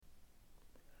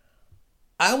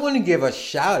I want to give a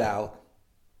shout out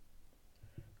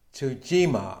to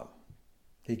G.M.O.B,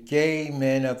 the gay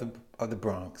men of the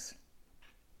Bronx.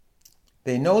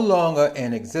 They're no longer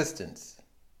in existence,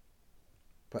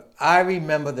 but I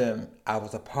remember them. I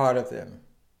was a part of them.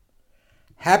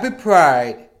 Happy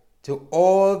Pride to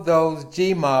all those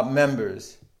G.M.O.B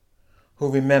members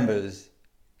who remembers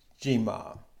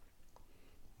G.M.O.B.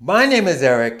 My name is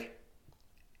Eric,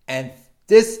 and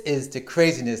this is the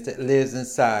craziness that lives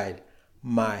inside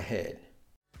my head.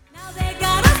 Now they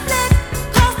got a split,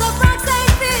 'cause the Bronx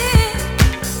ain't fit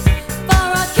for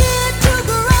a kid to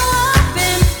grow up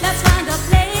in. Let's find a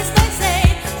place, they say,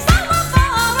 somewhere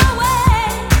far away,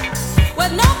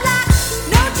 with no blacks,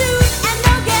 no Jews, and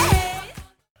no gays.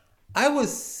 I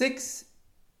was 6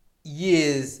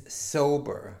 years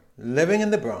sober, living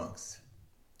in the Bronx,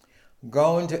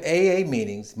 going to AA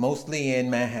meetings, mostly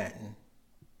in Manhattan.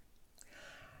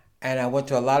 And I went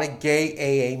to a lot of gay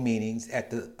AA meetings at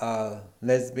the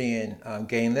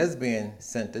Gay and Lesbian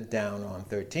Center down on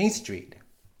 13th Street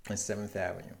and 7th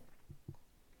Avenue.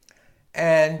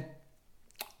 And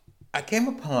I came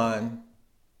upon,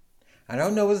 I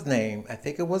don't know his name, I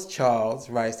think it was Charles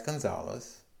Rice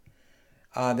Gonzalez.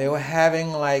 They were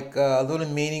having like a little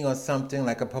meeting or something,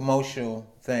 like a promotional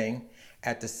thing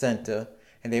at the center,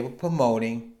 and they were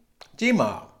promoting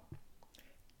G.M.O.B,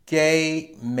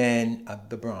 Gay Men of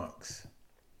the Bronx.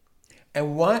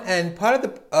 And part of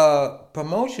the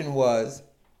promotion was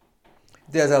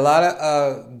there's a lot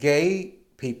of gay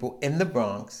people in the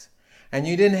Bronx, and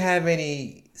you didn't have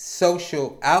any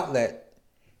social outlet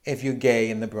if you're gay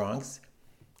in the Bronx.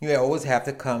 You always have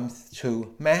to come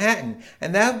to Manhattan.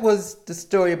 And that was the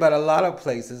story about a lot of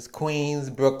places, Queens,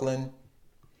 Brooklyn.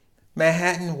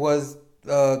 Manhattan was,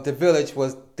 the Village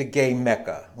was the gay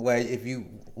mecca, where if you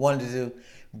wanted to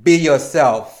be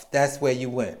yourself, that's where you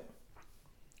went.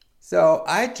 So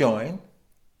I joined,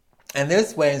 and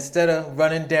this way, instead of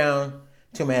running down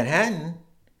to Manhattan,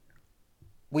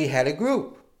 we had a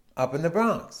group up in the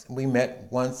Bronx. We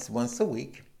met once a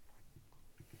week.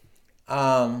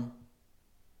 One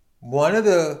of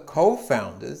the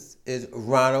co-founders is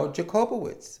Ronald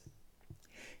Jacobowitz.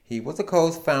 He was a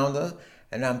co-founder,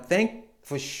 and I think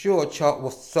for sure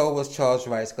so was Charles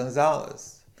Rice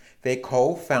Gonzalez. They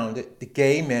co-founded the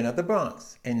Gay Men of the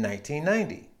Bronx in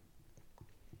 1990.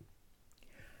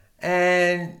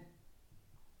 And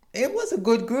it was a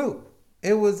good group.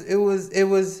 It was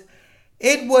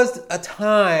a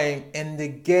time in the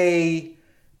gay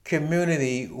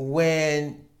community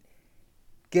when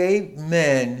gay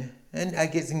men, and I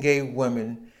guess gay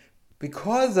women,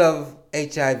 because of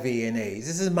HIV and AIDS,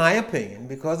 this is my opinion,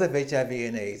 because of HIV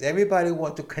and AIDS, everybody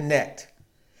wants to connect.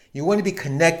 You want to be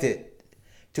connected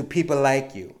to people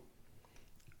like you.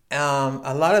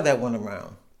 A lot of that went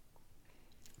around.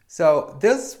 So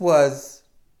this was,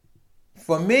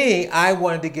 for me, I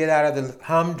wanted to get out of the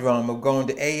humdrum of going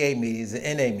to AA meetings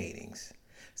and NA meetings.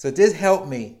 So this helped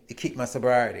me to keep my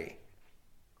sobriety.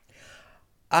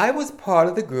 I was part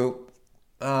of the group.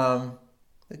 The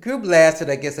group lasted,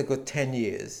 I guess, a good 10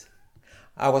 years.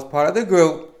 I was part of the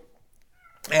group,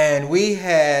 and we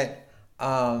had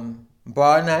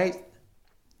bar nights.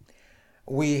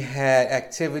 We had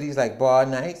activities like bar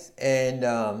nights, and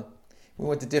we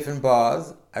went to different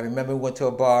bars. I remember we went to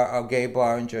a gay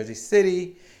bar in Jersey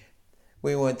City.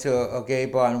 We went to a gay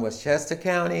bar in Westchester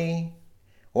County.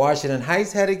 Washington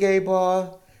Heights had a gay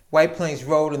bar. White Plains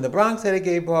Road in the Bronx had a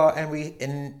gay bar,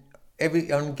 and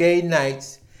on gay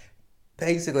nights,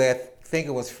 basically I think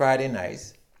it was Friday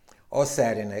nights or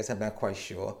Saturday nights, I'm not quite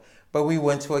sure, but we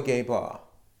went to a gay bar.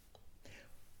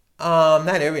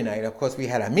 Not every night, of course. We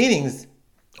had our meetings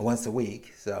once a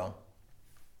week. So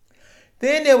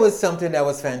then there was something that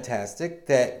was fantastic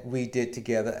that we did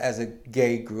together as a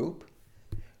gay group.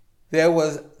 There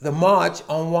was the March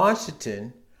on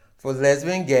Washington for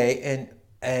lesbian, gay,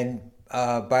 and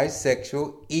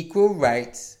bisexual equal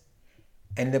rights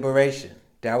and liberation.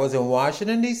 That was in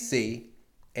Washington, D.C.,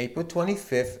 April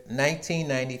 25th,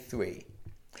 1993.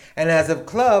 And as a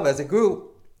club, as a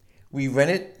group, we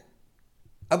rented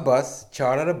a bus,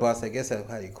 chartered a bus, I guess that's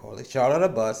how you call it, chartered a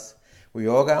bus. We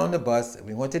all got on the bus,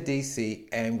 we went to D.C.,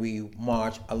 and we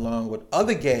marched along with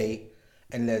other gay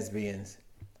and lesbians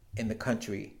in the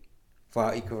country for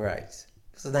our equal rights.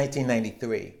 This is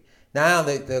 1993. Now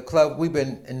the club, we've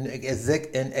been in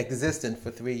existence for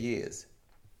 3 years.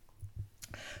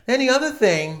 Then the other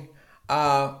thing,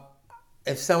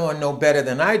 if someone knows better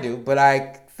than I do, but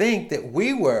I think that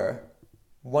we were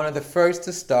one of the first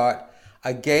to start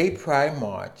a gay pride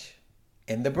march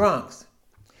in the Bronx.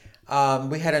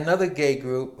 We had another gay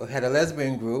group, we had a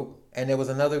lesbian group, and there was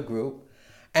another group.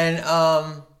 And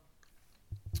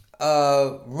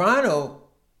Ronald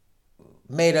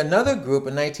made another group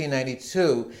in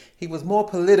 1992. He was more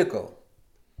political.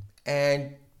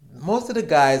 And most of the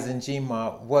guys in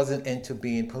G.M.O.B wasn't into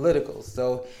being political.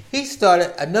 So he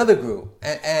started another group.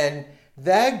 And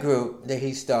that group that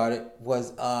he started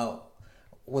was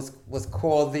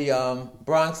called the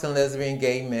Bronx and Lesbian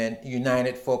Gay Men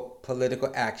United for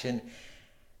Political Action.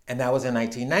 And that was in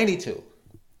 1992.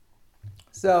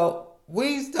 So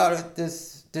we started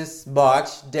this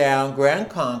march down Grand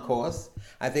Concourse.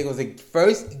 I think it was the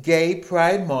first gay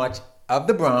pride march of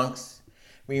the Bronx.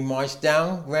 We marched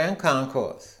down Grand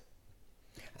Concourse.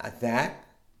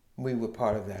 We were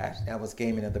part of that. That was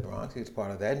Gay Men of the Bronx. We was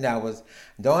part of that. And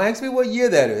don't ask me what year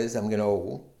that is. I'm getting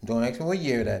old. Don't ask me what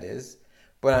year that is.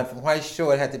 But I'm quite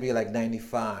sure it had to be like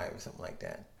 95 or something like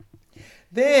that.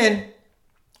 Then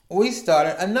we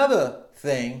started another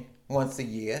thing once a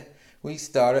year. We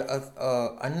started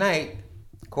a night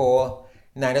called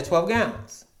Night of 12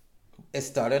 Gowns. It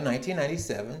started in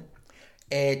 1997.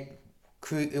 It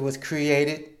was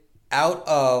created out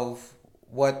of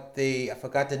I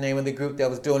forgot the name of the group that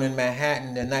was doing in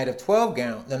Manhattan, the Night of 12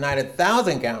 Gowns, the Night of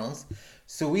 1,000 Gowns.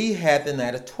 So we had the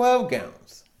Night of 12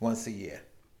 Gowns once a year.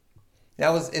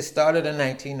 It started in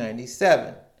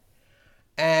 1997.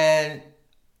 And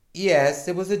yes,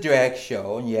 it was a drag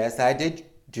show. And yes, I did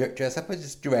dress up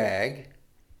as drag.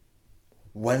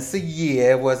 Once a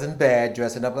year wasn't bad,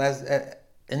 dressing up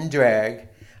in drag.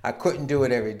 I couldn't do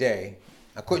it every day.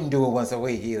 I couldn't do it once a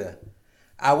week either.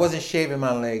 I wasn't shaving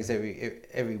my legs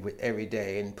every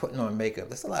day and putting on makeup.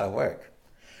 That's a lot of work.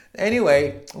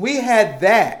 Anyway, we had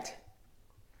that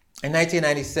in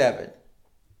 1997.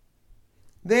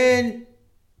 Then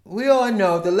we all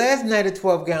know the last Night of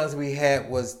 12 Gowns we had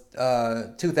was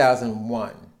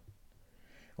 2001.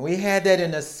 We had that in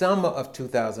the summer of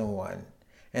 2001.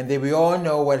 And then we all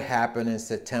know what happened in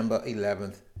September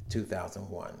 11th,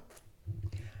 2001.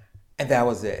 And that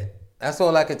was it. That's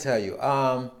all I could tell you.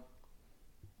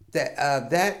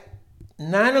 That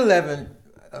 9/11,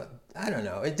 I don't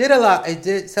know. It did a lot.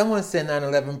 Someone said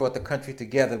 9/11 brought the country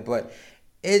together, but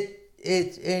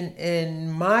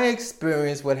in my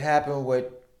experience, what happened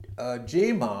with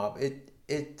G.M.O.B,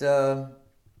 it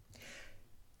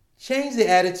changed the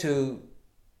attitude,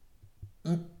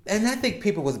 and I think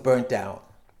people was burnt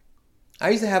out. I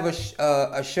used to have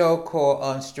a show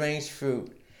called Strange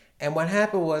Fruit, and what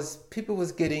happened was people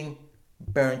was getting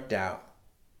burnt out.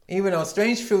 Even though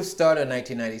Strange Fruit started in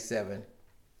 1997.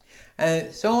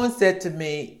 And someone said to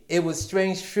me, it was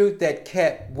Strange Fruit that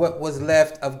kept what was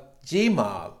left of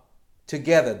G.M.O.B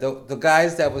together. The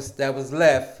guys that was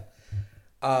left,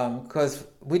 because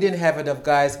we didn't have enough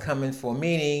guys coming for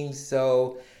meetings,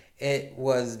 so it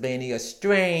was mainly a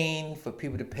strain for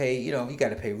people to pay. You got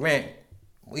to pay rent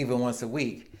even once a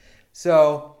week.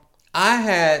 So I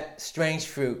had Strange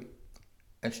Fruit,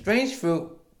 and Strange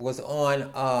Fruit was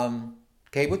on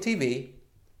cable TV,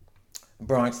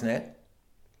 BronxNet,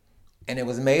 and it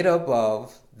was made up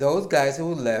of those guys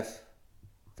who left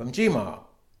from G.M.O.B.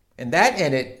 And that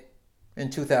ended in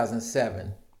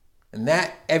 2007. And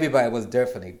that, everybody was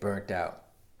definitely burnt out.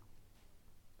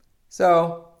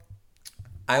 So,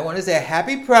 I want to say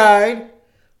happy Pride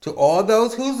to all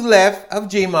those who's left of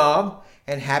G.M.O.B.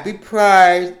 and happy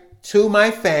Pride to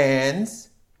my fans.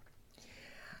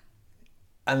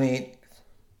 I mean,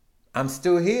 I'm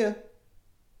still here.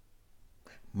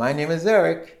 My name is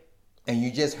Eric, and you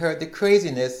just heard the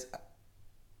craziness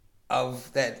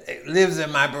of that. It lives in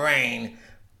my brain,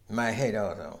 my head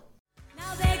also.